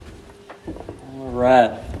All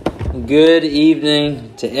right. Good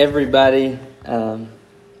evening to everybody.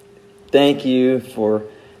 Thank you for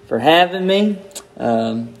having me.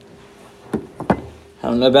 I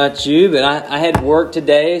don't know about you, but I had work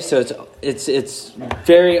today, so it's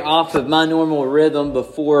very off of my normal rhythm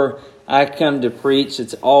before I come to preach.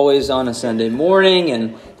 It's always on a Sunday morning,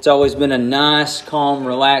 and it's always been a nice, calm,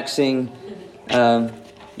 relaxing,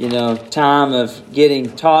 time of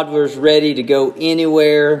getting toddlers ready to go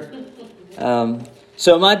anywhere.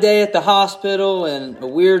 So my day at the hospital and a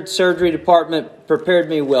weird surgery department prepared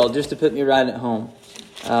me well, just to put me right at home.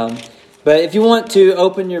 But if you want to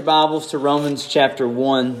open your Bibles to Romans chapter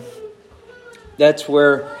 1, that's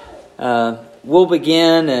where we'll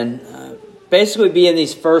begin and basically be in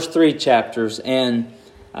these first three chapters. And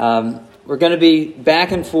we're going to be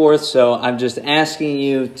back and forth, so I'm just asking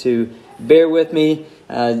you to bear with me.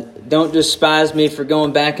 Don't despise me for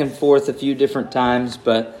going back and forth a few different times,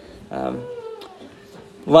 but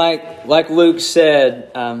like Luke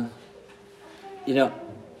said, I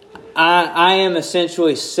am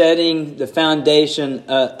essentially setting the foundation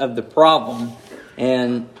of the problem,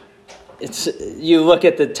 and you look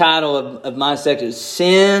at the title of my section: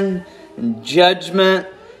 sin and judgment,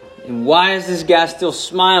 and why is this guy still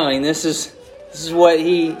smiling? This is what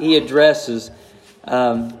he addresses.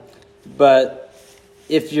 But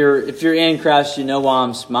if you're in Christ, you know why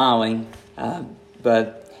I'm smiling.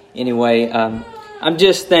 But anyway, I'm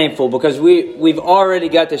just thankful because we've already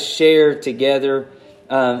got to share together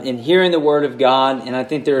in hearing the Word of God, and I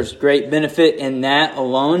think there's great benefit in that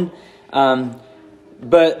alone.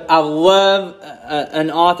 But I love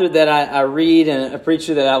an author that I read and a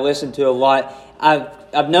preacher that I listen to a lot.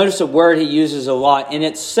 I've noticed a word he uses a lot, and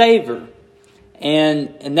it's savor.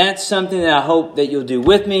 And that's something that I hope that you'll do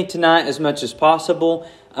with me tonight as much as possible.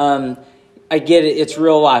 I get it. It's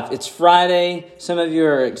real life. It's Friday. Some of you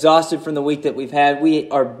are exhausted from the week that we've had. We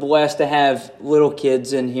are blessed to have little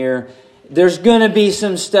kids in here. There's going to be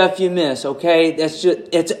some stuff you miss, okay?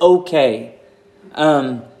 It's okay.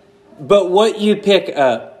 But what you pick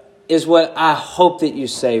up is what I hope that you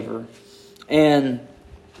savor. And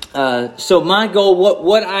so my goal,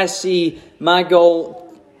 what I see, my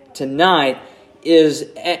goal tonight is,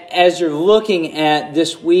 as you're looking at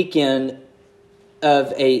this weekend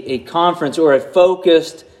of a conference or a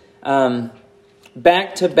focused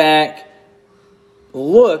back-to-back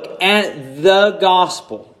look at the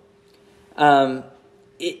gospel,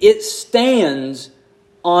 it stands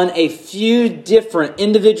on a few different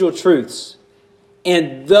individual truths.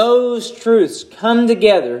 And those truths come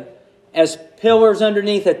together as pillars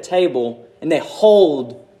underneath a table, and they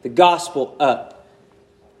hold the gospel up.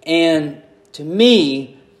 And to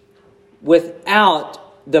me, without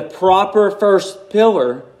the proper first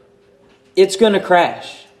pillar, it's going to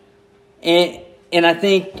crash. And I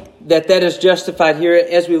think that is justified here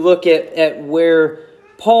as we look at where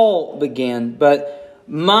Paul began. But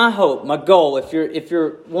my hope, my goal, if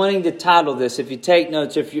you're wanting to title this, if you take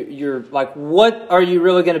notes, if you're like, what are you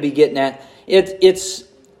really going to be getting at? It's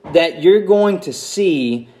that you're going to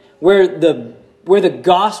see where the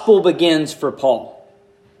gospel begins for Paul.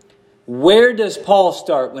 Where does Paul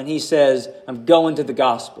start when he says, I'm going to the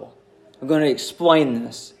gospel? I'm going to explain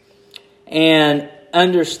this. And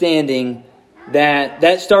understanding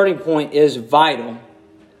that starting point is vital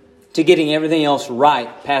to getting everything else right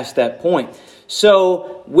past that point.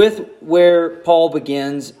 So with where Paul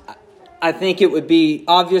begins, I think it would be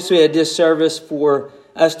obviously a disservice for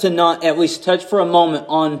us to not at least touch for a moment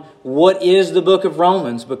on what is the book of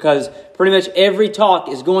Romans, because pretty much every talk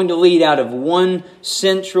is going to lead out of one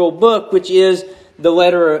central book, which is the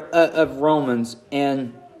letter of Romans.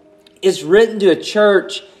 And it's written to a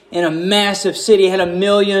church in a massive city. It had 1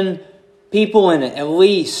 million people in it, at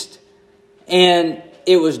least. And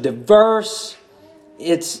it was diverse.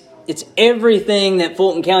 It's everything that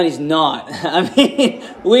Fulton County's not. I mean,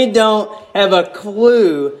 we don't have a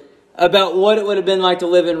clue about what it would have been like to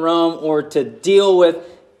live in Rome or to deal with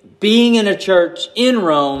being in a church in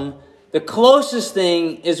Rome. The closest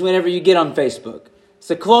thing is whenever you get on Facebook. It's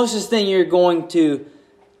the closest thing you're going to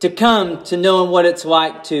come to knowing what it's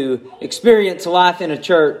like to experience life in a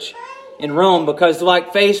church in Rome, because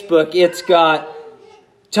like Facebook, it's got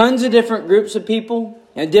tons of different groups of people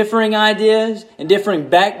and differing ideas and differing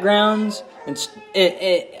backgrounds. And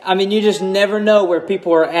you just never know where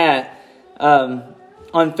people are at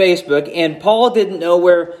on Facebook. And Paul didn't know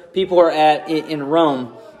where people are at in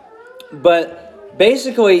Rome. But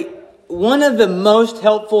basically, one of the most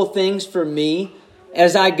helpful things for me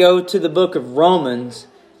as I go to the book of Romans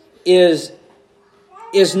is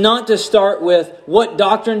is not to start with what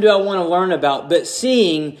doctrine do I want to learn about, but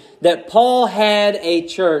seeing that Paul had a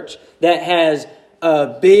church that has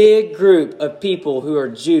a big group of people who are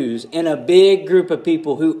Jews and a big group of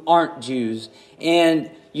people who aren't Jews.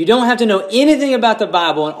 And you don't have to know anything about the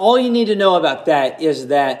Bible, and all you need to know about that is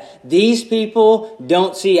that these people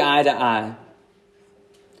don't see eye to eye.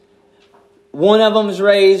 One of them is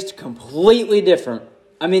raised completely different.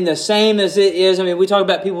 I mean, the same as it is. I mean, we talk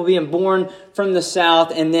about people being born from the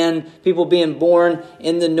south and then people being born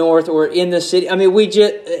in the north or in the city. I mean,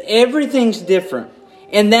 everything's different.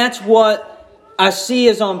 And that's what I see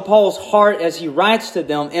is on Paul's heart as he writes to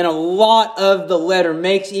them. And a lot of the letter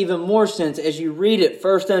makes even more sense as you read it,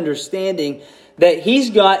 first understanding that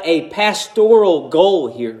he's got a pastoral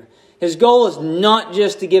goal here. His goal is not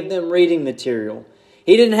just to give them reading material.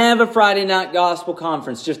 He didn't have a Friday night gospel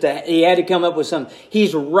conference. He had to come up with something.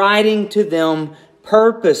 He's writing to them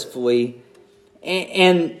purposefully.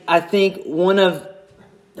 And I think one of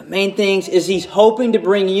the main things is he's hoping to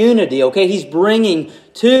bring unity. Okay, he's bringing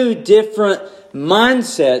two different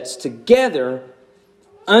mindsets together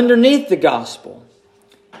underneath the gospel.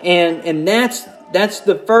 And that's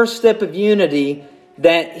the first step of unity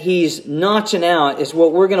that he's notching out, is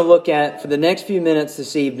what we're going to look at for the next few minutes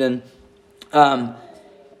this evening.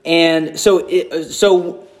 And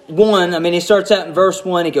so one, I mean, he starts out in verse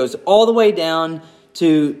 1. He goes all the way down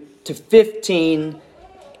to 15.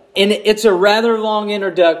 And it's a rather long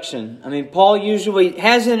introduction. I mean, Paul usually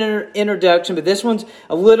has an introduction, but this one's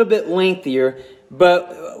a little bit lengthier.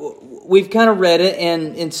 But we've kind of read it.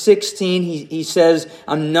 And in 16, he says,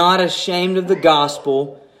 I'm not ashamed of the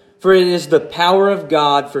gospel, for it is the power of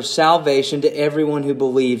God for salvation to everyone who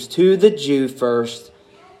believes, to the Jew first,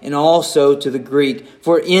 and also to the Greek.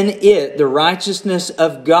 For in it the righteousness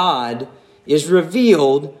of God is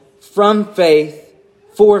revealed from faith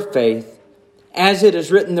for faith. As it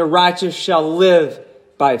is written, the righteous shall live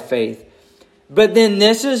by faith. But then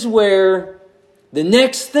this is where the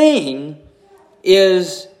next thing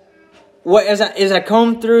is, as I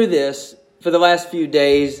comb through this for the last few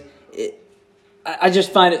days, I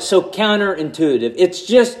just find it so counterintuitive. It's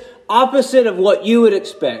just opposite of what you would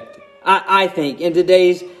expect. I think in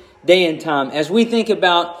today's day and time, as we think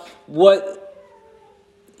about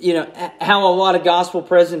how a lot of gospel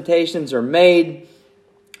presentations are made,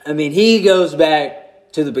 I mean, he goes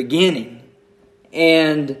back to the beginning,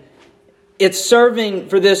 and it's serving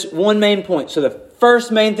for this one main point. So the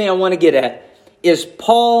first main thing I want to get at is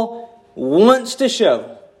Paul wants to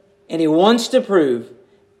show, and he wants to prove,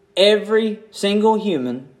 every single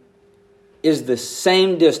human is the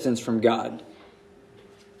same distance from God.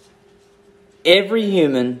 Every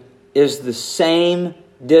human is the same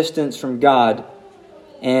distance from God.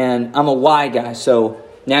 And I'm a why guy, so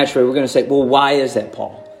naturally we're going to say, well, why is that,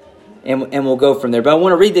 Paul? And we'll go from there. But I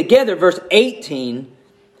want to read together verse 18,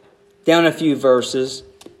 down a few verses,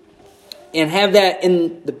 and have that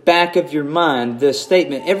in the back of your mind, this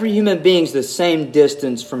statement. Every human being is the same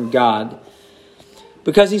distance from God.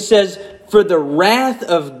 Because he says, for the wrath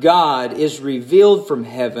of God is revealed from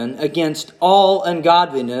heaven against all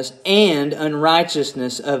ungodliness and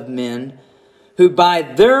unrighteousness of men, who by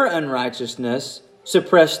their unrighteousness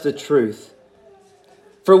suppress the truth.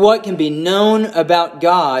 For what can be known about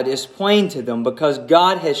God is plain to them, because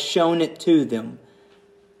God has shown it to them.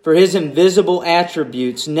 For His invisible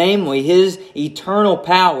attributes, namely His eternal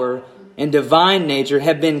power and divine nature,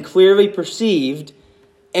 have been clearly perceived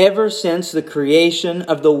ever since the creation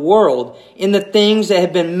of the world in the things that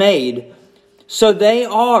have been made. So they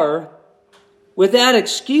are without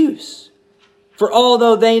excuse. For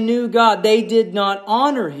although they knew God, they did not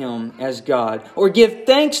honor Him as God or give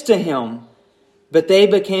thanks to Him. But they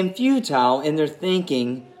became futile in their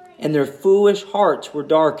thinking, and their foolish hearts were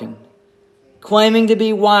darkened. Claiming to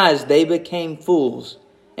be wise, they became fools,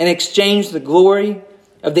 and exchanged the glory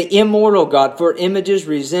of the immortal God for images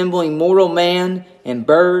resembling mortal man and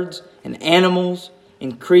birds and animals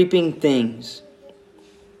and creeping things.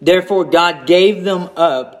 Therefore God gave them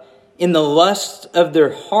up in the lust of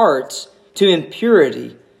their hearts to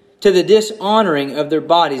impurity, to the dishonoring of their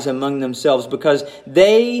bodies among themselves, because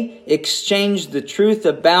they exchanged the truth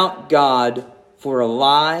about God for a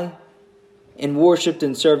lie and worshipped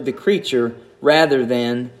and served the creature rather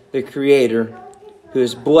than the Creator, who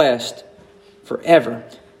is blessed forever.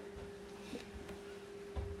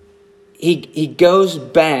 He goes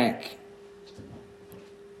back,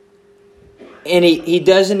 and he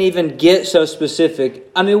doesn't even get so specific.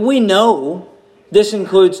 I mean, we know this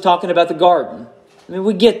includes talking about the garden. I mean,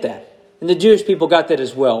 we get that. And the Jewish people got that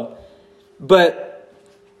as well. But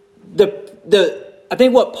I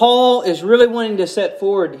think what Paul is really wanting to set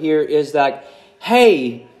forward here is that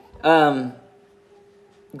hey,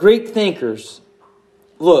 Greek thinkers,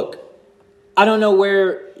 look, I don't know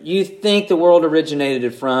where you think the world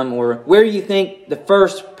originated from or where you think the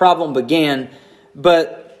first problem began,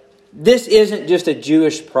 but this isn't just a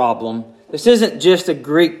Jewish problem. This isn't just a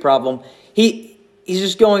Greek problem. He's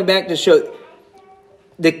just going back to show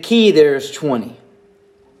the key there is 20.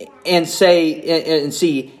 And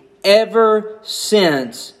see, ever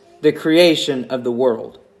since the creation of the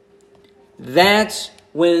world. That's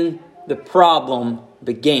when the problem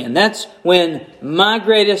began. That's when my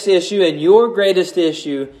greatest issue and your greatest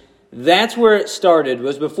issue, that's where it started,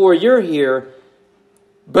 was before you're here.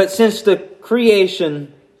 But since the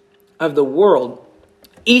creation of the world,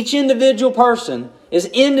 each individual person has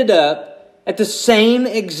ended up at the same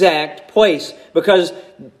exact place because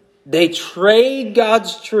they trade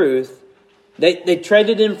God's truth. They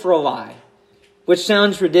traded in for a lie, which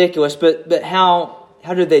sounds ridiculous, but how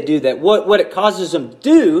do they do that? What it causes them to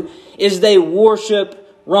do is they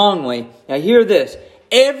worship wrongly. Now hear this.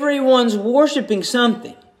 Everyone's worshiping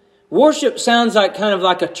something. Worship sounds like kind of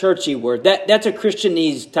like a churchy word. That's a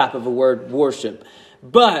Christianese type of a word, worship.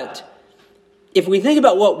 But if we think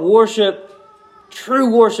about what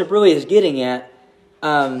true worship really is getting at,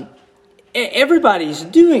 everybody's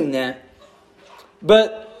doing that.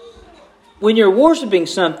 But when you're worshiping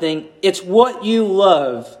something, it's what you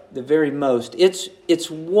love the very most. It's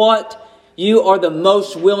what you are the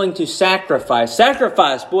most willing to sacrifice.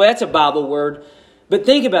 Sacrifice, boy, that's a Bible word. But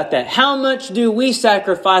think about that. How much do we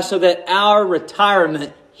sacrifice so that our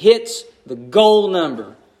retirement hits the goal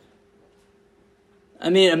number? I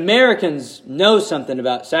mean, Americans know something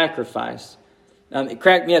about sacrifice. It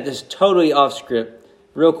cracked me up. This is totally off script,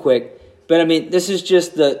 real quick. But I mean, this is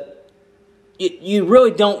just you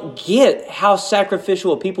really don't get how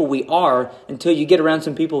sacrificial of people we are until you get around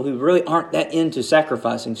some people who really aren't that into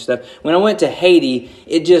sacrificing stuff. When I went to Haiti,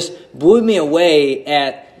 it just blew me away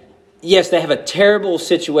at, yes, they have a terrible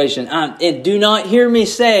situation. And do not hear me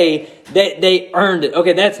say that they earned it.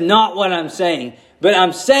 Okay, that's not what I'm saying. But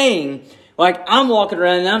I'm saying, like, I'm walking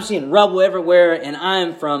around and I'm seeing rubble everywhere, and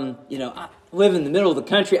I'm from, I live in the middle of the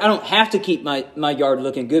country. I don't have to keep my yard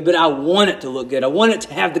looking good, but I want it to look good. I want it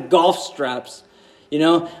to have the golf stripes.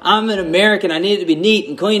 I'm an American. I need it to be neat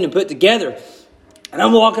and clean and put together. And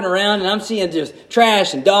I'm walking around and I'm seeing just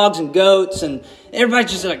trash and dogs and goats, and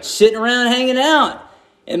everybody's just like sitting around hanging out.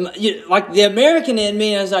 And like the American in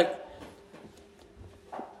me, I was like,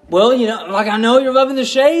 well, like I know you're loving the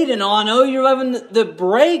shade and all. I know you're loving the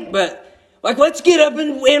break, but like, let's get up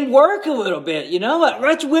and work a little bit, Like,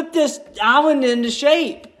 let's whip this island into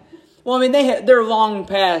shape. Well, I mean, they're long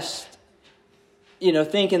past,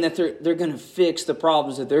 thinking that they're going to fix the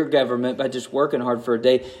problems of their government by just working hard for a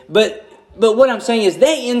day. But what I'm saying is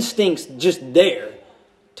that instinct's just there.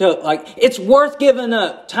 It's worth giving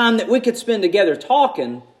up time that we could spend together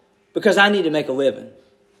talking because I need to make a living.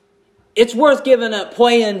 It's worth giving up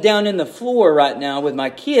playing down in the floor right now with my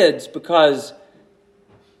kids because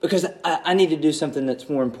I need to do something that's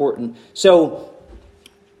more important. So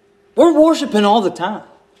we're worshiping all the time.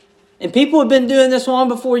 And people have been doing this long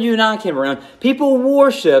before you and I came around. People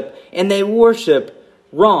worship, and they worship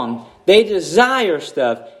wrong. They desire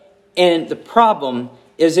stuff, and the problem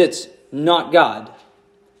is it's not God.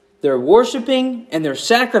 They're worshiping and they're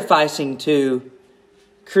sacrificing to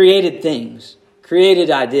created things, created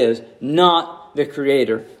ideas, not the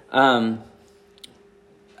Creator.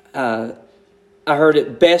 I heard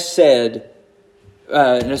it best said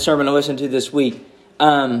in a sermon I listened to this week.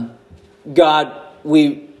 God,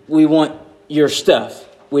 we want your stuff.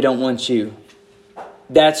 We don't want you.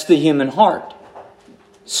 That's the human heart.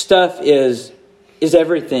 Stuff is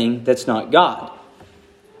everything that's not God.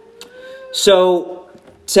 So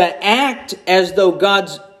to act as though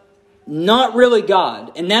God's not really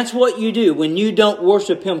God, and that's what you do when you don't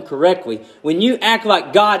worship Him correctly. When you act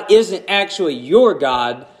like God isn't actually your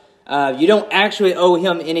God, you don't actually owe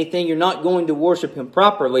Him anything, you're not going to worship Him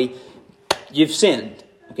properly, you've sinned.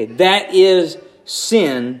 Okay, that is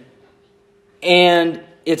sin, and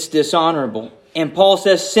it's dishonorable. And Paul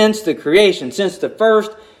says since the creation, since the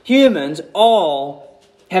first humans, all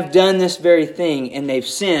have done this very thing, and they've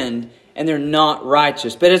sinned, and they're not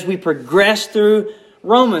righteous. But as we progress through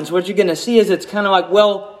Romans, what you're going to see is it's kind of like,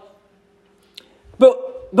 well,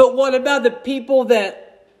 but what about the people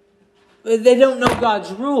that they don't know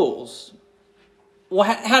God's rules? Well,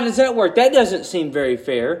 how does that work? That doesn't seem very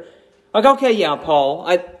fair. Like, okay, yeah, Paul,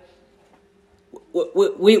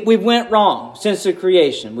 we went wrong since the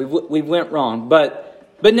creation. We went wrong, but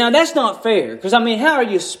now that's not fair, because I mean, how are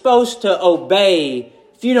you supposed to obey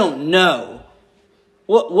if you don't know?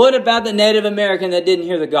 What about the Native American that didn't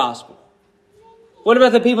hear the gospel? What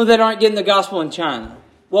about the people that aren't getting the gospel in China?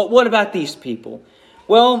 What about these people?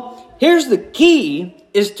 Well, here's the key,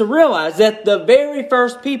 is to realize that the very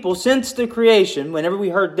first people since the creation, whenever we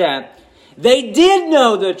heard that, they did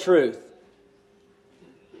know the truth.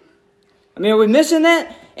 I mean, are we missing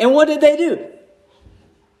that? And what did they do?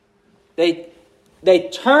 They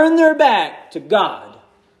turned their back to God.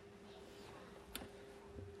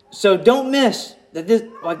 So don't miss that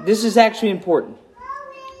this is actually important.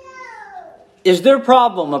 Is their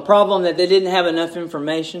problem a problem that they didn't have enough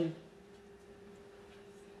information?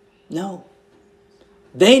 No.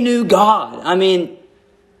 They knew God. I mean,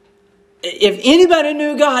 if anybody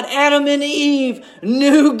knew God, Adam and Eve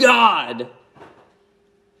knew God.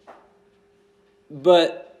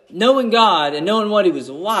 But knowing God and knowing what He was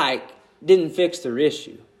like didn't fix their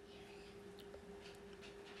issue.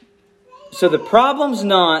 So the problem's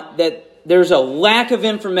not that there's a lack of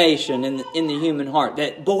information in the human heart.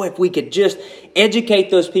 That, boy, if we could just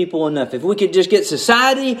educate those people enough, if we could just get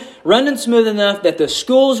society running smooth enough that the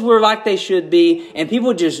schools were like they should be and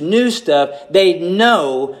people just knew stuff, they'd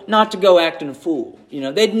know not to go acting a fool. You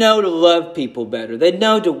know, they'd know to love people better. They'd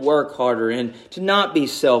know to work harder and to not be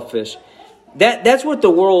selfish. That's what a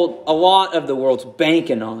lot of the world's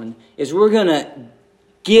banking on, is we're going to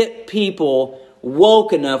get people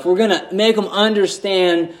woke enough. We're going to make them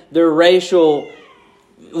understand their racial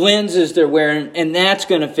lenses they're wearing, and that's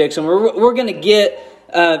going to fix them. We're going to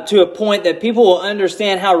get to a point that people will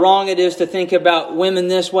understand how wrong it is to think about women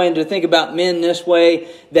this way and to think about men this way,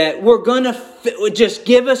 that we're going to just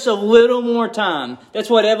give us a little more time. That's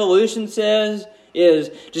what evolution says, is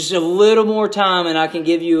just a little more time and I can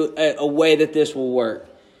give you a way that this will work.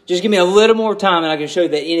 Just give me a little more time and I can show you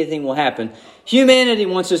that anything will happen. Humanity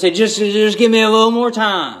wants to say, just give me a little more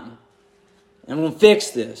time and we'll fix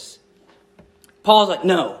this. Paul's like,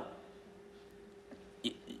 no.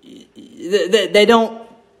 They don't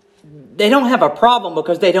have a problem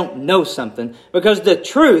because they don't know something. Because the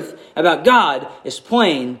truth about God is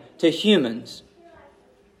plain to humans.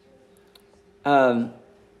 And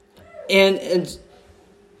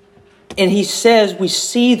he says we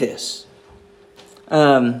see this.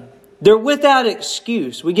 They're without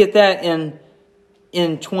excuse. We get that in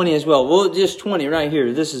 20 as well. Well, just 20 right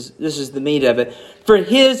here. This is the meat of it. For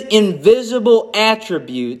His invisible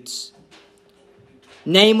attributes,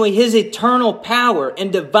 namely His eternal power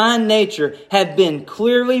and divine nature, have been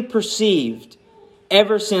clearly perceived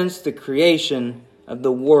ever since the creation of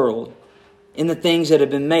the world in the things that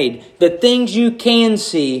have been made. The things you can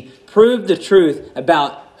see prove the truth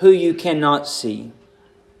about who you cannot see.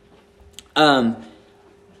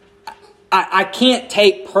 I can't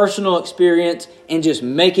take personal experience and just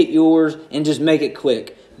make it yours and just make it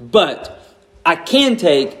click. But I can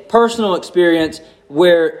take personal experience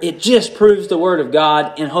where it just proves the Word of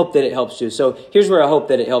God and hope that it helps you. So here's where I hope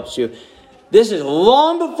that it helps you. This is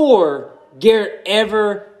long before Garrett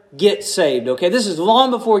ever gets saved. Okay, this is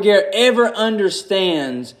long before Garrett ever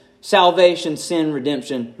understands salvation, sin,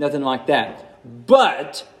 redemption, nothing like that.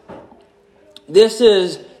 But this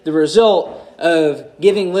is the result of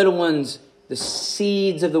giving little ones the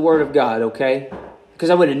seeds of the Word of God, okay? Because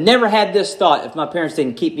I would have never had this thought if my parents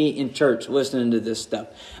didn't keep me in church listening to this stuff.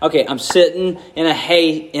 Okay, I'm sitting in a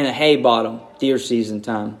hay bottom, deer season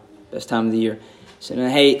time, best time of the year. Sitting in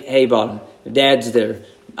a hay bottom. My dad's there.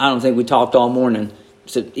 I don't think we talked all morning.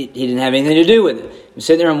 So he didn't have anything to do with it. I'm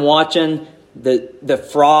sitting there and watching the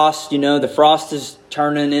frost. You know, the frost is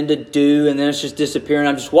turning into dew and then it's just disappearing.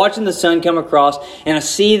 I'm just watching the sun come across and I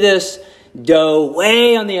see this doe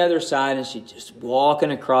way on the other side and she's just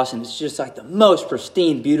walking across and it's just like the most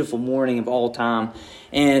pristine, beautiful morning of all time.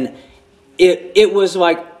 And it was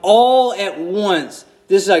like all at once,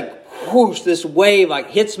 this like whoosh, this wave like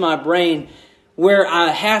hits my brain where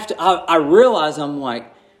I realize I'm like,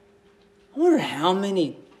 I wonder how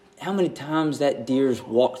many times that deer's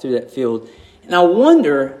walked through that field. And I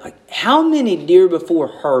wonder, like, how many deer before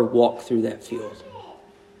her walked through that field?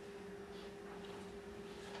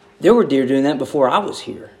 There were deer doing that before I was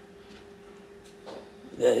here.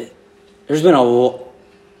 There's been a lot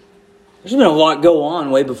go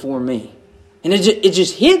on way before me. And it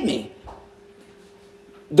just hit me.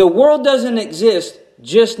 The world doesn't exist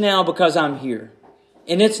just now because I'm here.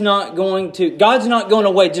 And it's not going to, God's not going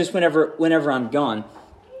away just whenever I'm gone.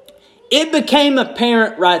 It became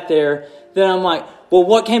apparent right there that I'm like, well,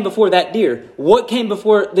 what came before that deer? What came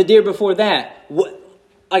before the deer before that?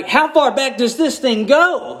 Like, how far back does this thing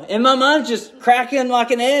go? And my mind's just cracking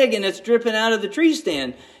like an egg and it's dripping out of the tree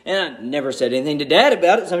stand. And I never said anything to Dad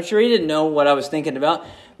about it, so I'm sure he didn't know what I was thinking about.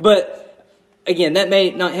 But again, that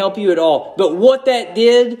may not help you at all. But what that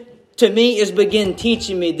did to me is begin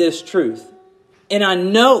teaching me this truth. And I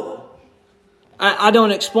know, I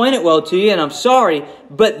don't explain it well to you, and I'm sorry,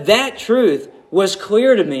 but that truth was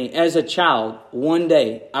clear to me as a child. One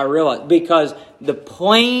day I realized, because the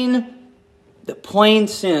plain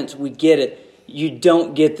sense, we get it. You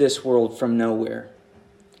don't get this world from nowhere.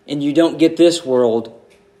 And you don't get this world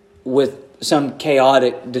with some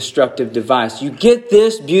chaotic, destructive device. You get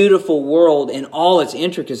this beautiful world and all its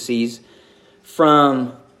intricacies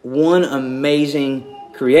from one amazing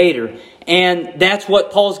Creator. And that's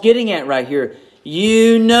what Paul's getting at right here.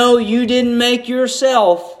 You know you didn't make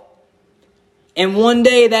yourself. And one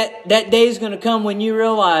day that day is going to come when you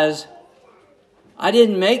realize, I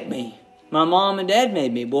didn't make me. My mom and dad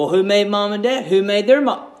made me. Well, who made mom and dad? Who made their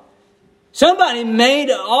mom? Somebody made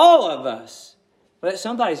all of us. But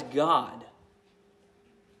somebody's God.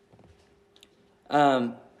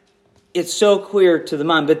 It's so clear to the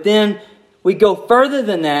mind. But then we go further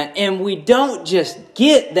than that, and we don't just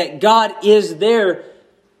get that God is there.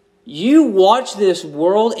 You watch this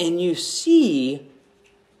world and you see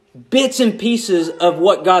bits and pieces of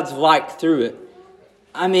what God's like through it.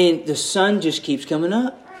 I mean, the sun just keeps coming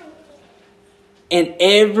up. And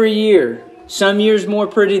every year, some years more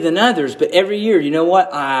pretty than others, but every year, you know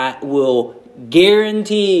what? I will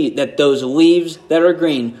guarantee that those leaves that are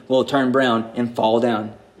green will turn brown and fall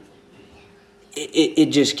down. It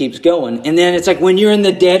just keeps going. And then it's like when you're in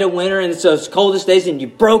the dead of winter and it's those coldest days and you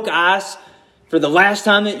broke ice for the last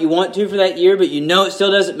time that you want to for that year, but you know it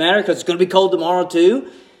still doesn't matter because it's going to be cold tomorrow too.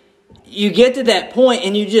 You get to that point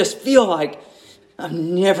and you just feel like,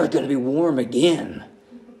 I'm never going to be warm again.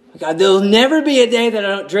 God, there'll never be a day that I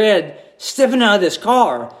don't dread stepping out of this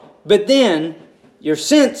car. But then your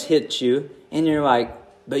sense hits you and you're like,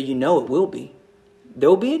 but you know it will be.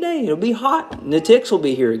 There'll be a day. It'll be hot and the ticks will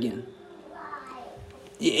be here again.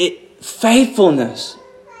 Faithfulness.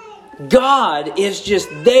 God is just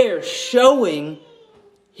there showing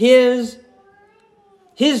His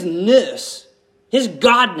His-ness, His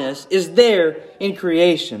Godness is there in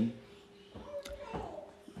creation.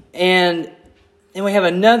 And we have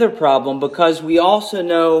another problem because we also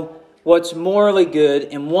know what's morally good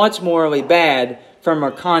and what's morally bad from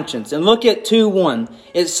our conscience. And look at 2:1.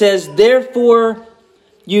 It says, therefore,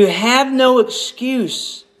 you have no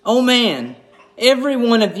excuse, O man, every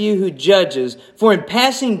one of you who judges, for in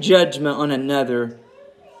passing judgment on another,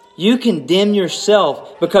 you condemn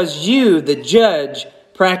yourself because you, the judge,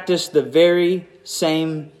 practice the very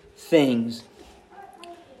same things.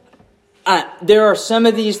 There are some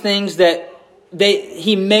of these things that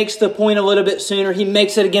he makes the point a little bit sooner. He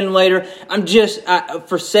makes it again later.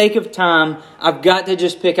 For sake of time, I've got to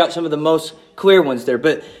just pick out some of the most clear ones there.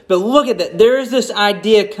 But look at that. There is this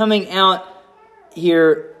idea coming out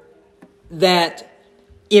here that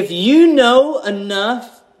if you know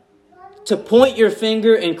enough to point your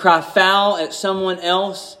finger and cry foul at someone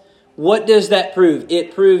else, what does that prove?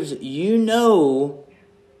 It proves you know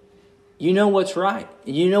what's right.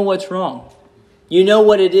 You know what's wrong. You know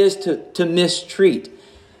what it is to mistreat.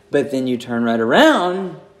 But then you turn right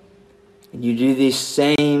around and you do these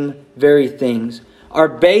same very things. Our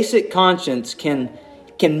basic conscience can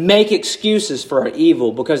make excuses for our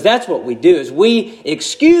evil, because that's what we do, is we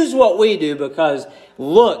excuse what we do because,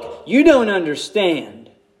 look, you don't understand.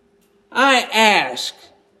 I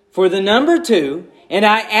asked for the number 2, and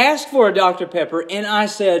I asked for a Dr. Pepper, and I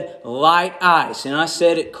said light ice, and I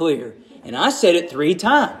said it clear. And I said it 3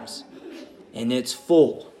 times. And it's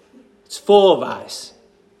full. It's full of ice.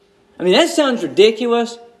 I mean, that sounds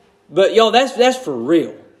ridiculous, but y'all, that's for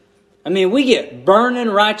real. I mean, we get burning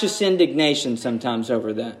righteous indignation sometimes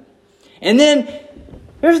over that. And then,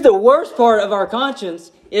 here's the worst part of our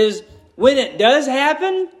conscience, is when it does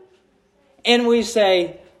happen, and we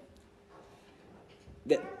say,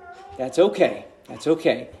 that's okay. That's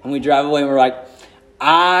okay. And we drive away and we're like,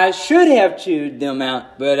 I should have chewed them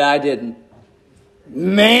out, but I didn't.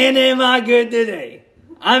 Man, am I good today.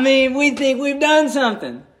 I mean, we think we've done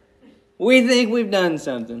something.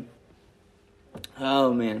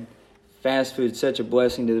 Oh, man. Fast food is such a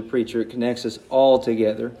blessing to the preacher. It connects us all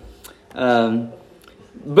together.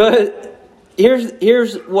 But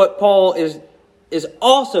here's what Paul is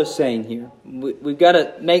also saying here. We've got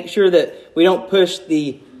to make sure that we don't push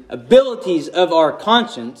the abilities of our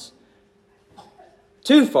conscience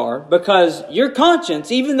too far, because your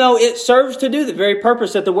conscience, even though it serves to do the very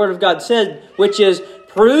purpose that the Word of God said, which is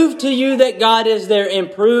prove to you that God is there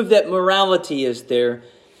and prove that morality is there,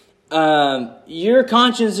 your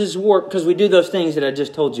conscience is warped because we do those things that I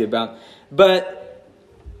just told you about. But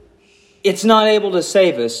it's not able to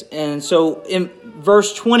save us. And so in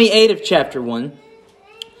verse 28 of chapter 1,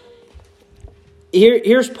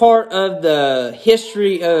 here's part of the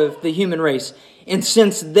history of the human race. And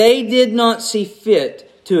since they did not see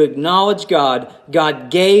fit to acknowledge God, God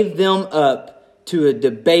gave them up to a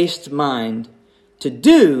debased mind to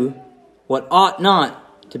do what ought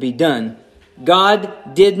not to be done.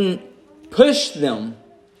 God didn't push them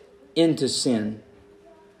into sin.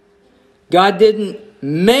 God didn't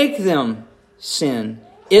make them sin.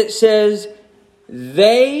 It says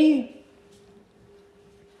they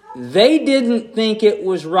didn't think it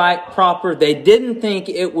was right, proper. They didn't think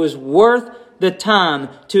it was worth the time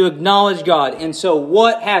to acknowledge God. And so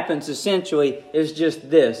what happens essentially is just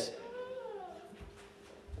this.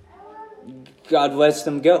 God lets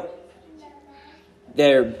them go.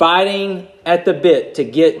 They're biting at the bit to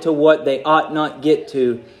get to what they ought not get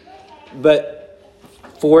to. But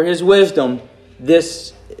for His wisdom,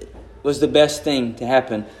 this was the best thing to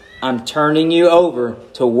happen. I'm turning you over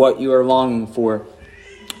to what you are longing for.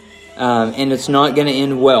 And it's not going to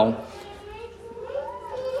end well.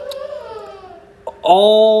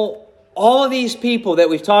 All of these people that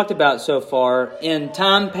we've talked about so far in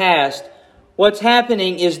time past, what's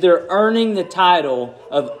happening is they're earning the title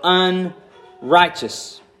of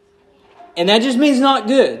unrighteous. And that just means not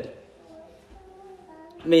good.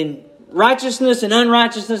 I mean, righteousness and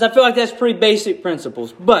unrighteousness, I feel like that's pretty basic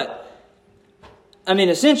principles. But, I mean,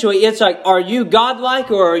 essentially, it's like, are you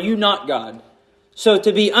God-like or are you not God? So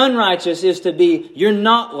to be unrighteous is to be, you're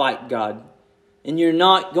not like God. And you're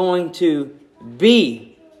not going to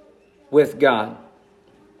be with God.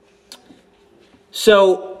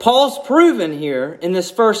 So Paul's proven here in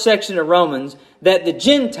this first section of Romans that the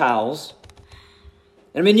Gentiles,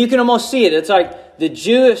 I mean, you can almost see it. It's like the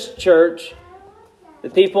Jewish church,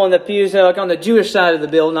 the people in the pews, like on the Jewish side of the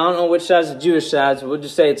building. I don't know which side's the Jewish side, so we'll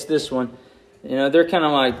just say it's this one. You know, they're kind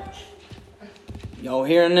of like, y'all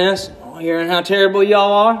hearing this? Y'all hearing how terrible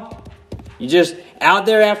y'all are? You just out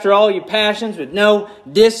there after all your passions with no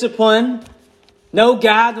discipline, no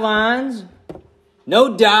guidelines,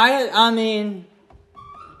 no diet. I mean,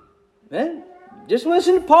 man, just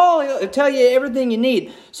listen to Paul. He'll tell you everything you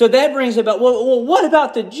need. So that brings about, well, what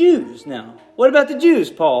about the Jews now? What about the Jews,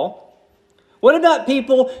 Paul? What about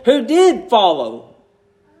people who did follow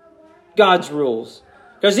God's rules?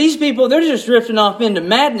 Because these people, they're just drifting off into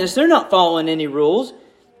madness. They're not following any rules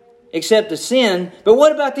except the sin. But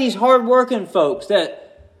what about these hard-working folks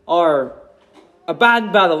that are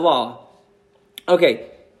abiding by the law?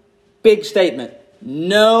 Okay, big statement.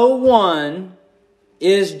 No one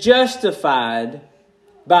is justified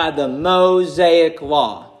by the Mosaic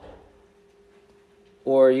law.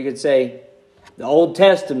 Or you could say the Old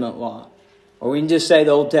Testament law. Or we can just say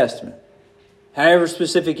the Old Testament. However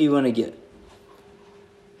specific you want to get.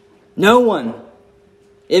 No one.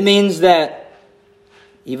 It means that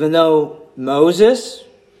even though Moses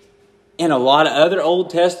and a lot of other Old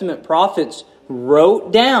Testament prophets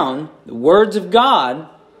wrote down the words of God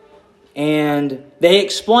and they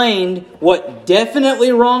explained what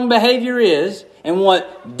definitely wrong behavior is and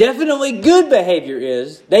what definitely good behavior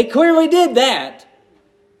is, they clearly did that,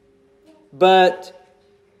 but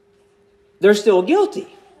they're still guilty.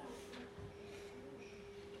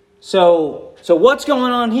 So what's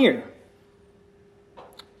going on here?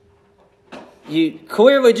 You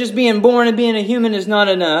clearly just being born and being a human is not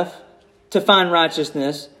enough to find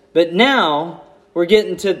righteousness. But now we're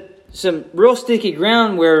getting to some real sticky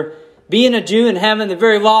ground where being a Jew and having the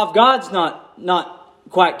very law of God's not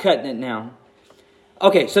quite cutting it now.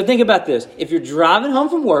 Okay, so think about this. If you're driving home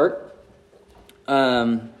from work,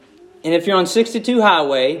 and if you're on 62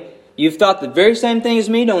 highway, you've thought the very same thing as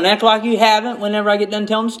me. Don't act like you haven't whenever I get done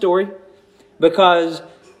telling the story. Because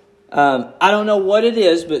I don't know what it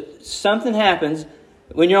is, but something happens.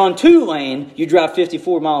 When you're on 2-lane, you drive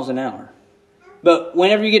 54 miles an hour. But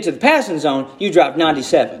whenever you get to the passing zone, you drive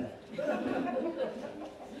 97.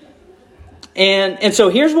 And so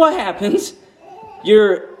here's what happens.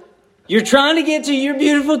 You're trying to get to your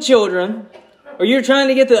beautiful children, or you're trying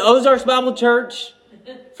to get to the Ozarks Bible Church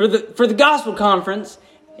for the gospel conference,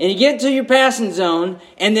 and you get to your passing zone,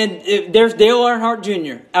 and then there's Dale Earnhardt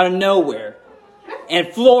Jr. out of nowhere and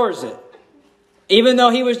floors it. Even though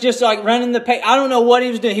he was just like running the pace. I don't know what he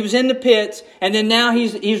was doing. He was in the pits, and then now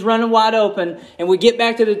he's running wide open, and we get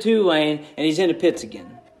back to the 2-lane, and he's in the pits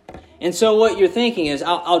again. And so what you're thinking is,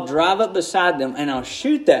 I'll drive up beside them, and I'll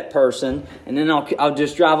shoot that person, and then I'll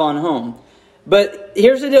just drive on home. But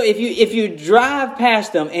here's the deal: if you drive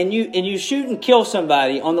past them and you shoot and kill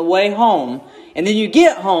somebody on the way home, and then you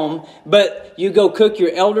get home, but you go cook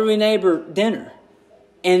your elderly neighbor dinner.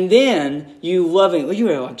 And then you lovingly,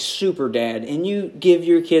 you are like super dad, and you give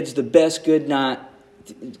your kids the best good night,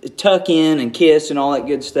 tuck in and kiss and all that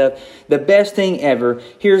good stuff. The best thing ever.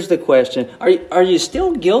 Here's the question. Are you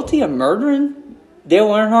still guilty of murdering Dale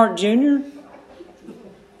Earnhardt Jr.?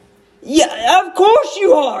 Yeah, of course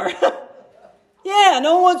you are. Yeah,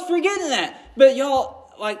 no one's forgetting that. But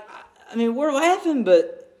y'all, we're laughing,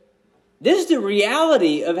 but this is the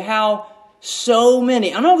reality of how so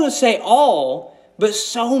many, I'm not going to say all, but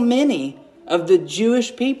so many of the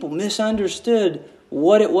Jewish people misunderstood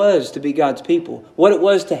what it was to be God's people, what it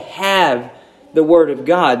was to have the Word of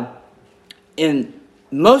God. And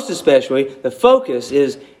most especially, the focus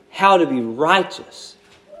is how to be righteous.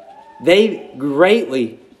 They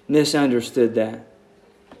greatly misunderstood that.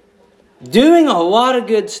 Doing a lot of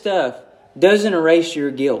good stuff doesn't erase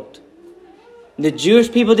your guilt. The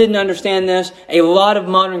Jewish people didn't understand this. A lot of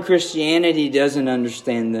modern Christianity doesn't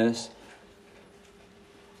understand this.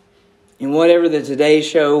 And whatever the Today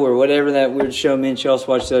Show or whatever that weird show me and Chelsea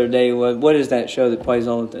watched the other day, what is that show that plays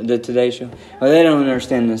all the Today Show? Well, they don't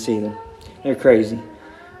understand this either. They're crazy.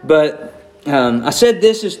 But I said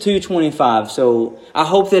this is 225, so I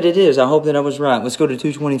hope that it is. I hope that I was right. Let's go to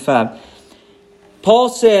 225. Paul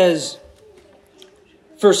says,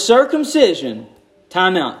 for circumcision,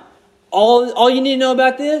 time out. All you need to know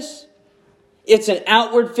about this, it's an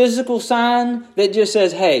outward physical sign that just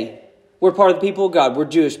says, hey, we're part of the people of God. We're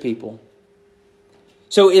Jewish people.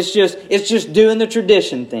 So it's just doing the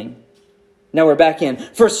tradition thing. Now we're back in.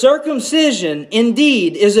 For circumcision,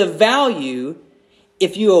 indeed, is of value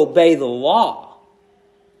if you obey the law.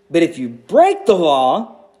 But if you break the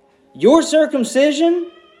law, your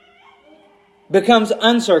circumcision becomes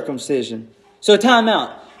uncircumcision. So time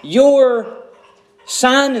out. Your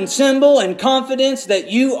sign and symbol and confidence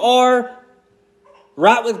that you are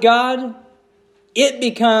right with God, it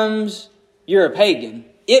becomes you're a pagan.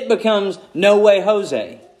 It becomes no way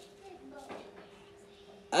Jose.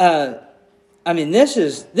 This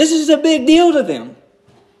is a big deal to them.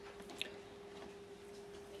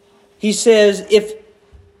 He says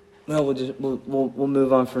we'll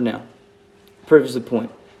move on for now. Proves the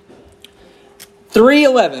point.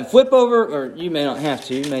 3:11. Flip over, or you may not have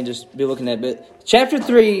to. You may just be looking at it. But chapter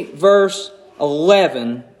 3, verse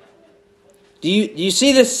 11. Do you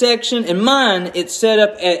see this section? In mine, it's set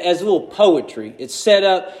up as a little poetry. It's set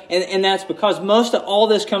up, and that's because most of all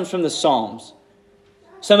this comes from the Psalms.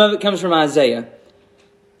 Some of it comes from Isaiah.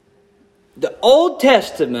 The Old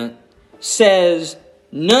Testament says,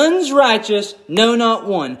 none's righteous, no, not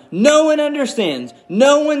one. No one understands.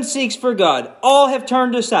 No one seeks for God. All have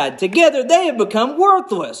turned aside. Together they have become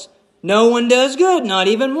worthless. No one does good, not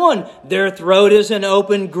even one. Their throat is an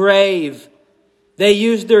open grave. They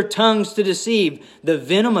use their tongues to deceive. The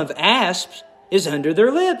venom of asps is under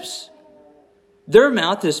their lips. Their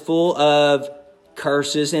mouth is full of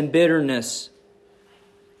curses and bitterness.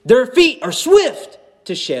 Their feet are swift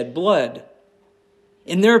to shed blood.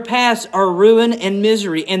 In their paths are ruin and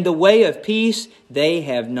misery, and the way of peace they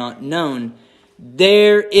have not known.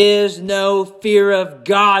 There is no fear of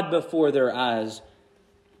God before their eyes.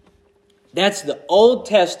 That's the Old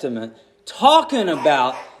Testament talking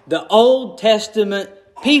about the Old Testament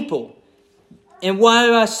people. And why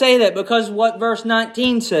do I say that? Because what verse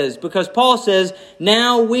 19 says. Because Paul says,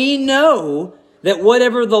 now we know that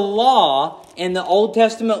whatever the law and the Old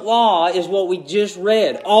Testament law is what we just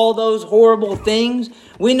read. All those horrible things.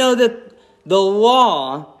 We know that the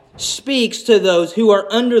law speaks to those who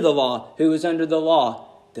are under the law. Who is under the law?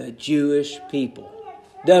 The Jewish people.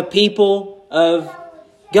 The people of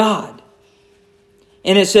God.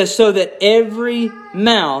 And it says, so that every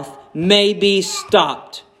mouth may be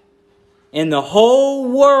stopped, and the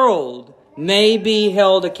whole world may be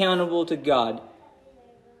held accountable to God.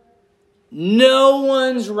 No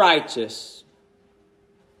one's righteous.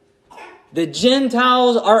 The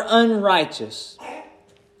Gentiles are unrighteous.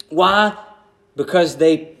 Why? Because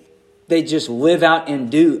they just live out and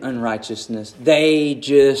do unrighteousness. They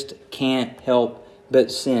just can't help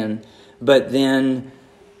but sin. But then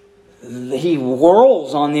he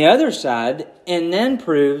whirls on the other side and then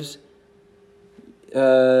proves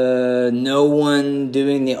no one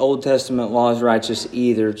doing the Old Testament law is righteous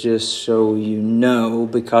either, just so you know,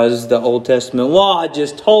 because the Old Testament law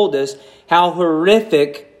just told us how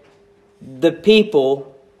horrific the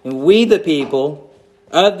people, and we the people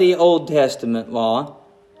of the Old Testament law,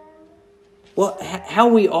 how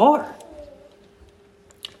we are.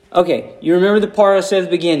 Okay, you remember the part I said at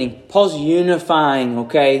the beginning. Paul's unifying,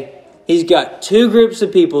 okay? He's got two groups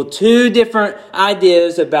of people, two different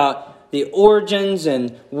ideas about the origins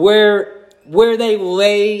and where they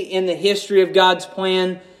lay in the history of God's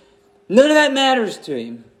plan. None of that matters to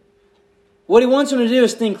him. What he wants them to do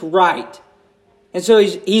is think right. And so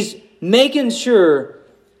he's making sure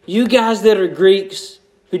you guys that are Greeks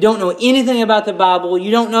who don't know anything about the Bible,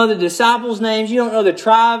 you don't know the disciples' names, you don't know the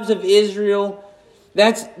tribes of Israel,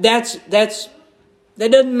 That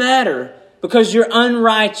doesn't matter because you're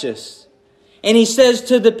unrighteous. And he says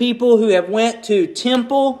to the people who have went to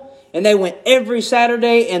temple, and they went every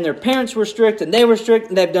Saturday, and their parents were strict, and they were strict,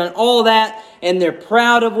 and they've done all that, and they're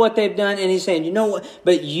proud of what they've done. And he's saying, you know what?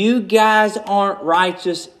 But you guys aren't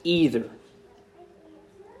righteous either.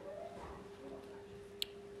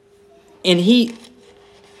 And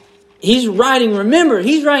he's writing, remember,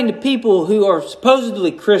 he's writing to people who are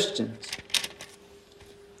supposedly Christians.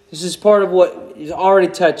 This is part of what he's already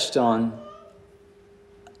touched on.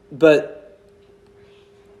 But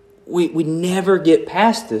we never get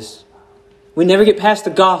past this. We never get past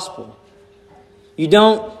the gospel. You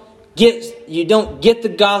don't get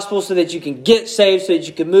the gospel so that you can get saved, so that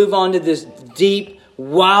you can move on to this deep,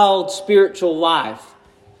 wild spiritual life.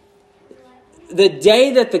 The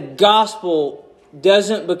day that the gospel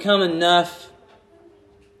doesn't become enough,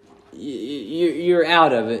 you're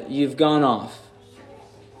out of it. You've gone off.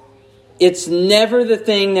 It's never the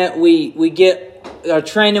thing that we get our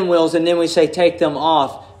training wheels and then we say, take them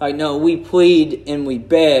off. Like, no, we plead and we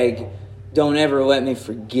beg, don't ever let me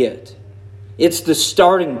forget. It's the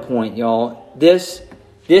starting point, y'all. This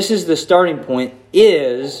is the starting point,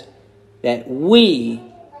 is that we,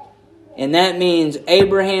 and that means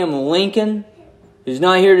Abraham Lincoln, who's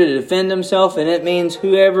not here to defend himself, and it means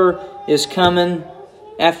whoever is coming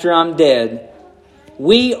after I'm dead.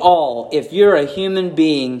 We all, if you're a human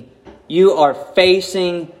being, you are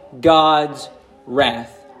facing God's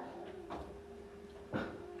wrath.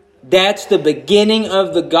 That's the beginning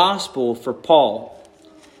of the gospel for Paul.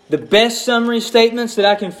 The best summary statements that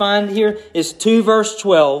I can find here is 2 verse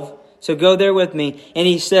 12. So go there with me. And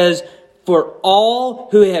he says, for all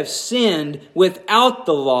who have sinned without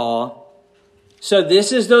the law. So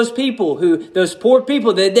this is those poor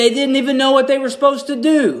people that they didn't even know what they were supposed to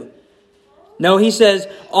do. No, he says,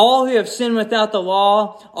 all who have sinned without the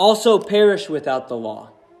law also perish without the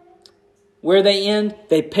law. Where they end,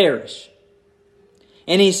 they perish.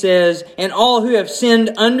 And he says, and all who have sinned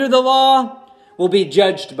under the law will be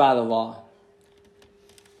judged by the law.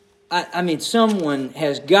 I mean, someone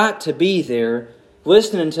has got to be there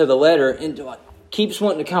listening to the letter and keeps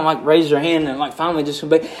wanting to kind of like raise their hand and like finally just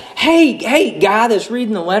be, hey, guy that's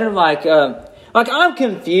reading the letter, like I'm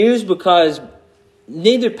confused because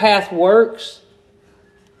neither path works.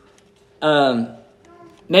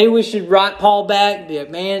 Maybe we should write Paul back.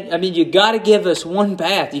 Man, I mean, you got to give us one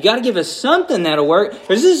path. You got to give us something that'll work,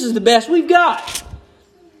 because this is the best we've got.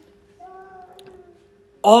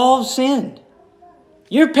 All sinned.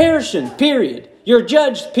 You're perishing, period. You're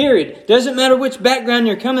judged, period. Doesn't matter which background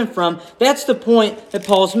you're coming from. That's the point that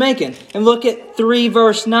Paul's making. And look at 3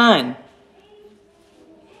 verse 9.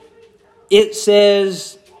 It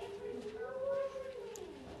says,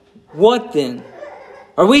 what then?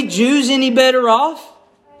 Are we Jews any better off?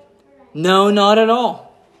 No, not at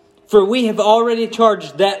all. For we have already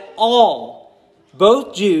charged that all,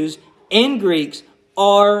 both Jews and Greeks,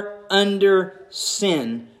 are under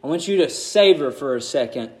sin. I want you to savor for a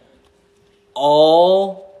second.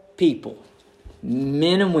 All people,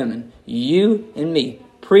 men and women, you and me,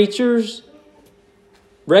 preachers,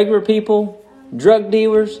 regular people, drug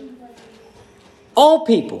dealers, all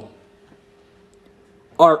people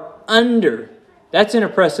are under. That's an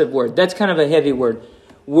oppressive word. That's kind of a heavy word.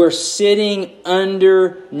 We're sitting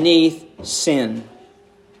underneath sin.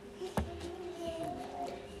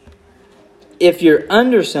 If you're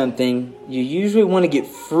under something, you usually want to get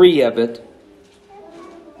free of it.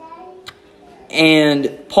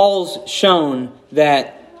 And Paul's shown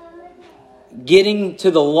that getting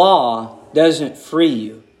to the law doesn't free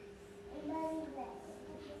you.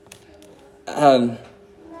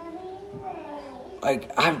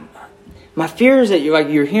 My fear is that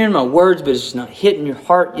you're hearing my words, but it's just not hitting your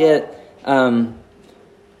heart yet. Let me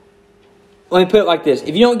put it like this.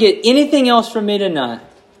 If you don't get anything else from me tonight,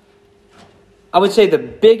 I would say the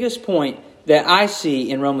biggest point that I see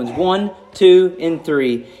in Romans 1, 2, and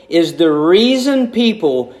 3 is the reason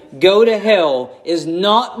people go to hell is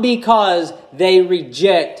not because they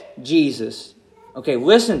reject Jesus. Okay,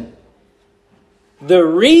 listen. The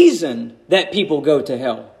reason that people go to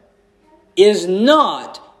hell is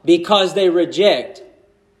not because they reject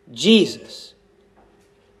Jesus.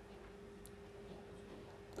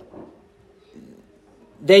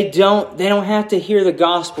 They don't have to hear the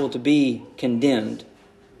gospel to be condemned.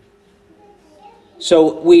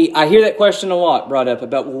 So I hear that question a lot brought up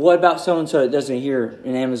about, well, what about so-and-so that doesn't hear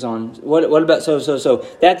in Amazon? What about so-so-so?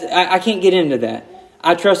 I can't get into that.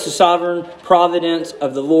 I trust the sovereign providence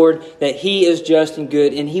of the Lord, that He is just and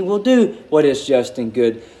good, and He will do what is just and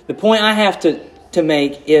good. The point I have to to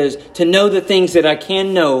make is to know the things that I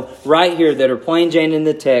can know right here that are plain Jane in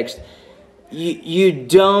the text. You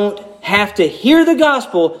don't have to hear the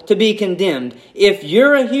gospel to be condemned. If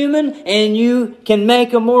you're a human and you can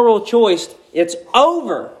make a moral choice, it's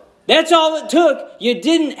over. That's all it took. You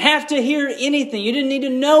didn't have to hear anything. You didn't need to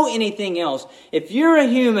know anything else. If you're a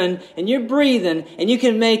human and you're breathing and you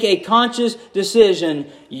can make a conscious decision,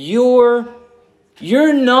 you're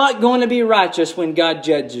not going to be righteous when God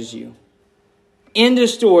judges you. End of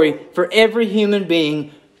story for every human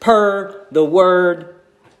being per the Word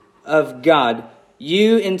of God.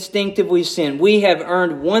 You instinctively sin. We have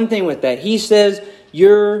earned one thing with that. He says,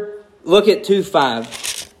 look at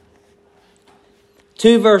 2:5.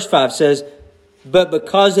 2 verse 5 says, but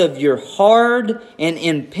because of your hard and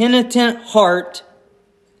impenitent heart.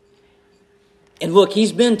 And look,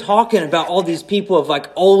 he's been talking about all these people of like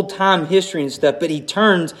old time history and stuff, but he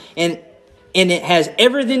turns and it has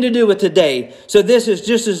everything to do with today. So this is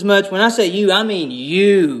just as much, when I say you, I mean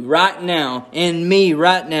you right now and me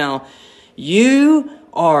right now. You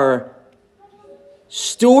are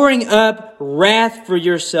storing up wrath for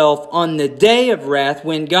yourself on the day of wrath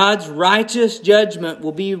when God's righteous judgment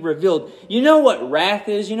will be revealed. You know what wrath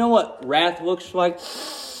is? You know what wrath looks like?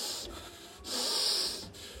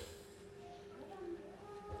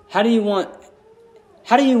 How do you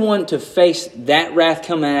want to face that wrath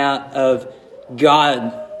coming out of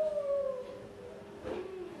God?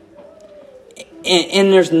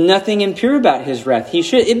 And there's nothing impure about His wrath.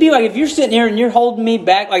 It'd be like if you're sitting here and you're holding me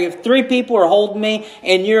back, like if 3 people are holding me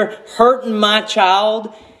and you're hurting my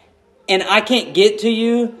child and I can't get to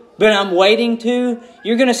you, but I'm waiting to,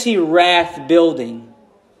 you're going to see wrath building.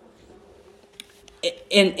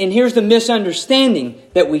 And here's the misunderstanding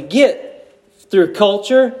that we get through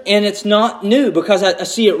culture, and it's not new because I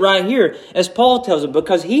see it right here as Paul tells it,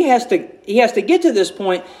 because he has to get to this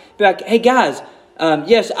point, be like, hey guys,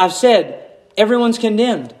 yes, I've said everyone's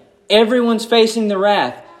condemned. Everyone's facing the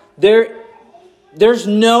wrath. There's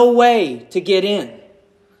no way to get in.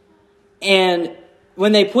 And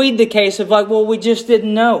when they plead the case of like, well, we just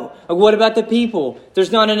didn't know. Like, what about the people?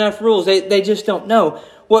 There's not enough rules. They just don't know.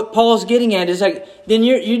 What Paul's getting at is like, then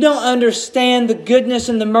you don't understand the goodness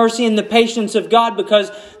and the mercy and the patience of God,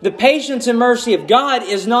 because the patience and mercy of God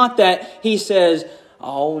is not that He says,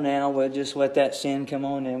 oh, now we'll just let that sin come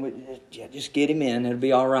on and just get him in. It'll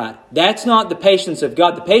be all right. That's not the patience of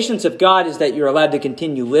God. The patience of God is that you're allowed to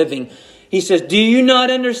continue living. He says, do you not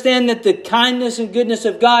understand that the kindness and goodness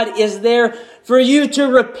of God is there for you to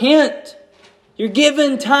repent? You're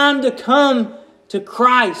given time to come to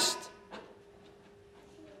Christ.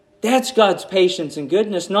 That's God's patience and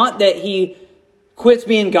goodness. Not that He quits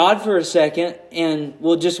being God for a second and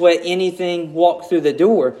will just let anything walk through the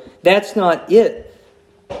door. That's not it.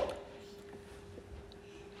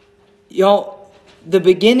 Y'all, the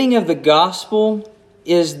beginning of the gospel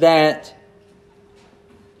is that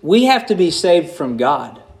we have to be saved from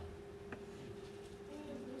God.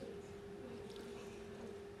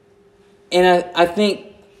 And I think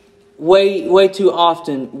way too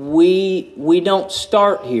often we don't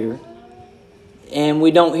start here and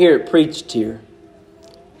we don't hear it preached here.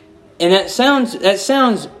 And that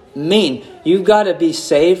sounds mean. You've got to be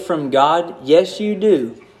saved from God. Yes, you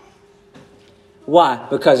do. Why?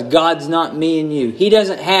 Because God's not me and you. He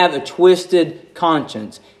doesn't have a twisted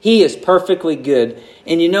conscience. He is perfectly good.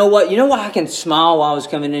 And you know what? You know why I can smile while I was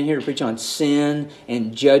coming in here to preach on sin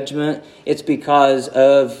and judgment? It's because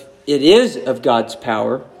it is of God's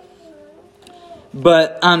power.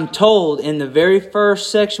 But I'm told in the very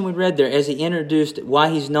first section we read there, as he introduced why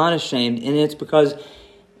He's not ashamed, and it's because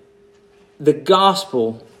the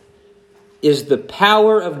gospel is the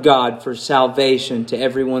power of God for salvation to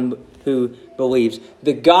everyone who believes.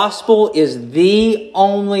 The gospel is the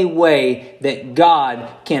only way that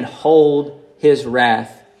God can hold His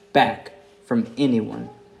wrath back from anyone.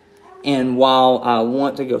 And while I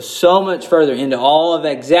want to go so much further into all of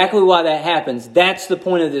exactly why that happens, that's the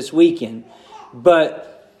point of this weekend.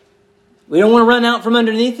 But we don't want to run out from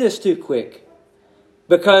underneath this too quick.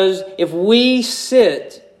 Because if we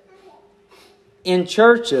sit in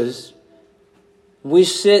churches, we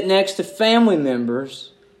sit next to family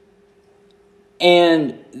members,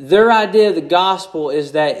 and their idea of the gospel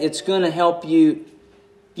is that it's going to help you.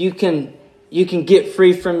 You can get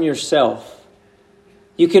free from yourself.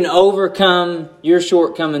 You can overcome your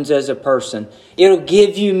shortcomings as a person. It'll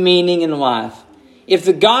give you meaning in life. If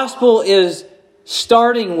the gospel is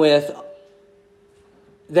starting with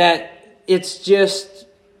that, it's just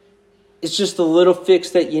a little fix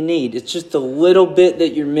that you need. It's just a little bit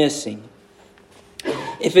that you're missing.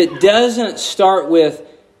 If it doesn't start with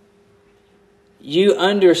you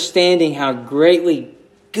understanding how greatly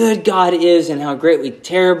good God is and how greatly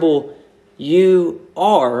terrible you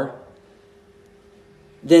are,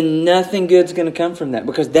 then nothing good's going to come from that,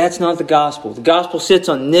 because that's not the gospel. The gospel sits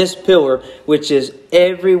on this pillar, which is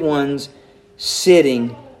everyone's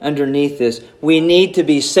sitting underneath this. We need to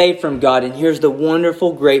be saved from God, and here's the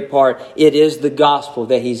wonderful, great part. It is the gospel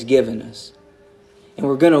that He's given us. And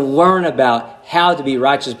we're going to learn about how to be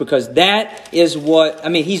righteous, because that is what,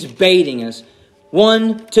 He's baiting us.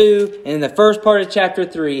 1, 2, and the first part of chapter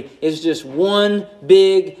 3 is just one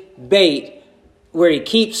big bait where He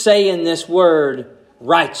keeps saying this word,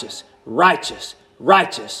 righteous, righteous,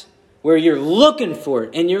 righteous, where you're looking for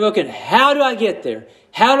it, and you're looking, how do I get there?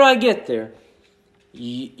 How do I get there?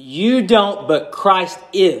 You don't, but Christ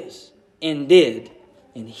is and did,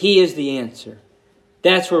 and He is the answer.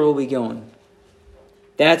 That's where we'll be going.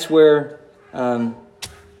 That's where I'm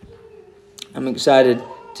excited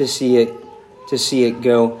to see it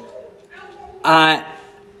go.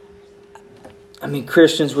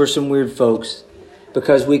 Christians, we're some weird folks,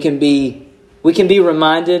 because we can be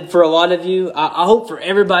reminded, for a lot of you, I hope for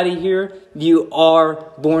everybody here, you are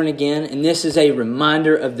born again, and this is a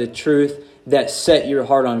reminder of the truth that set your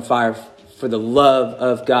heart on fire for the love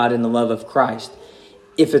of God and the love of Christ.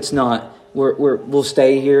 If it's not, we'll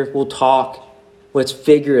stay here, we'll talk, let's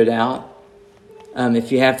figure it out.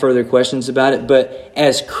 If you have further questions about it. But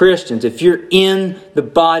as Christians, if you're in the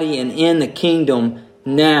body and in the kingdom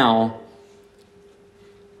now,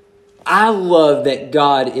 I love that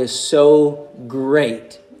God is so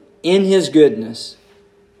great in His goodness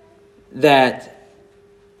that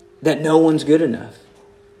no one's good enough.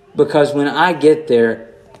 Because when I get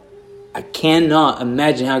there, I cannot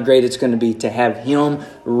imagine how great it's going to be to have Him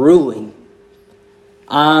ruling.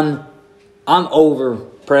 I'm over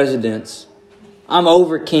presidents. I'm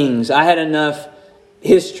over kings. I had enough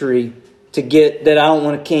history to get that I don't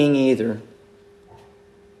want a king either.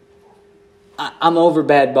 I'm over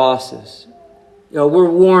bad bosses. We're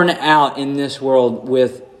worn out in this world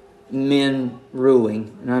with men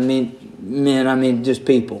ruling. And I mean just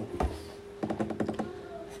people.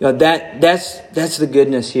 That's the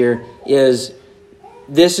goodness here.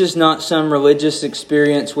 This is not some religious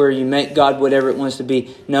experience where you make God whatever it wants to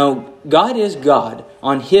be. No, God is God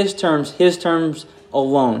on His terms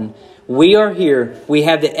alone. We are here. We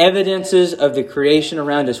have the evidences of the creation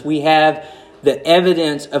around us. We have the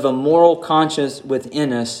evidence of a moral conscience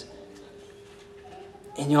within us.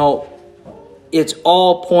 And it's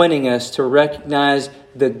all pointing us to recognize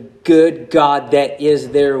the good God that is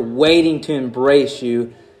there waiting to embrace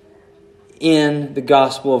you in the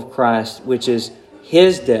gospel of Christ, which is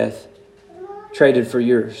His death traded for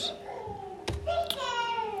yours.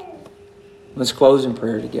 Let's close in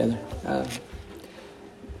prayer together.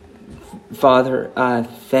 Father, I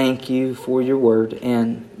thank You for Your word,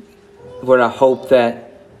 and Lord, I hope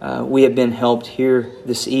that we have been helped here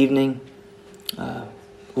this evening,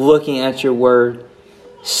 looking at Your word,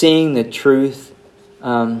 seeing the truth,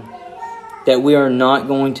 that we are not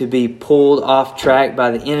going to be pulled off track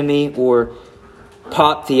by the enemy or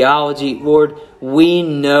pop theology. Lord, we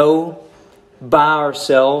know by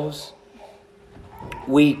ourselves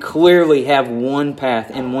we clearly have one path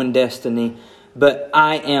and one destiny, but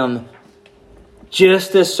I am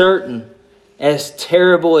just as certain, as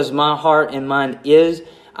terrible as my heart and mind is,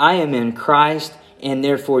 I am in Christ, and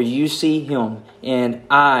therefore You see Him, and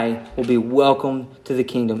I will be welcome to the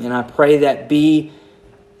kingdom. And I pray that be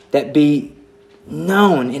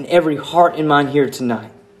known in every heart and mind here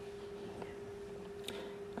tonight.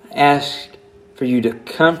 I ask for You to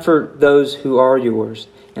comfort those who are Yours,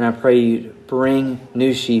 and I pray You to bring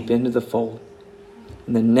new sheep into the fold.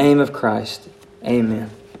 In the name of Christ, amen.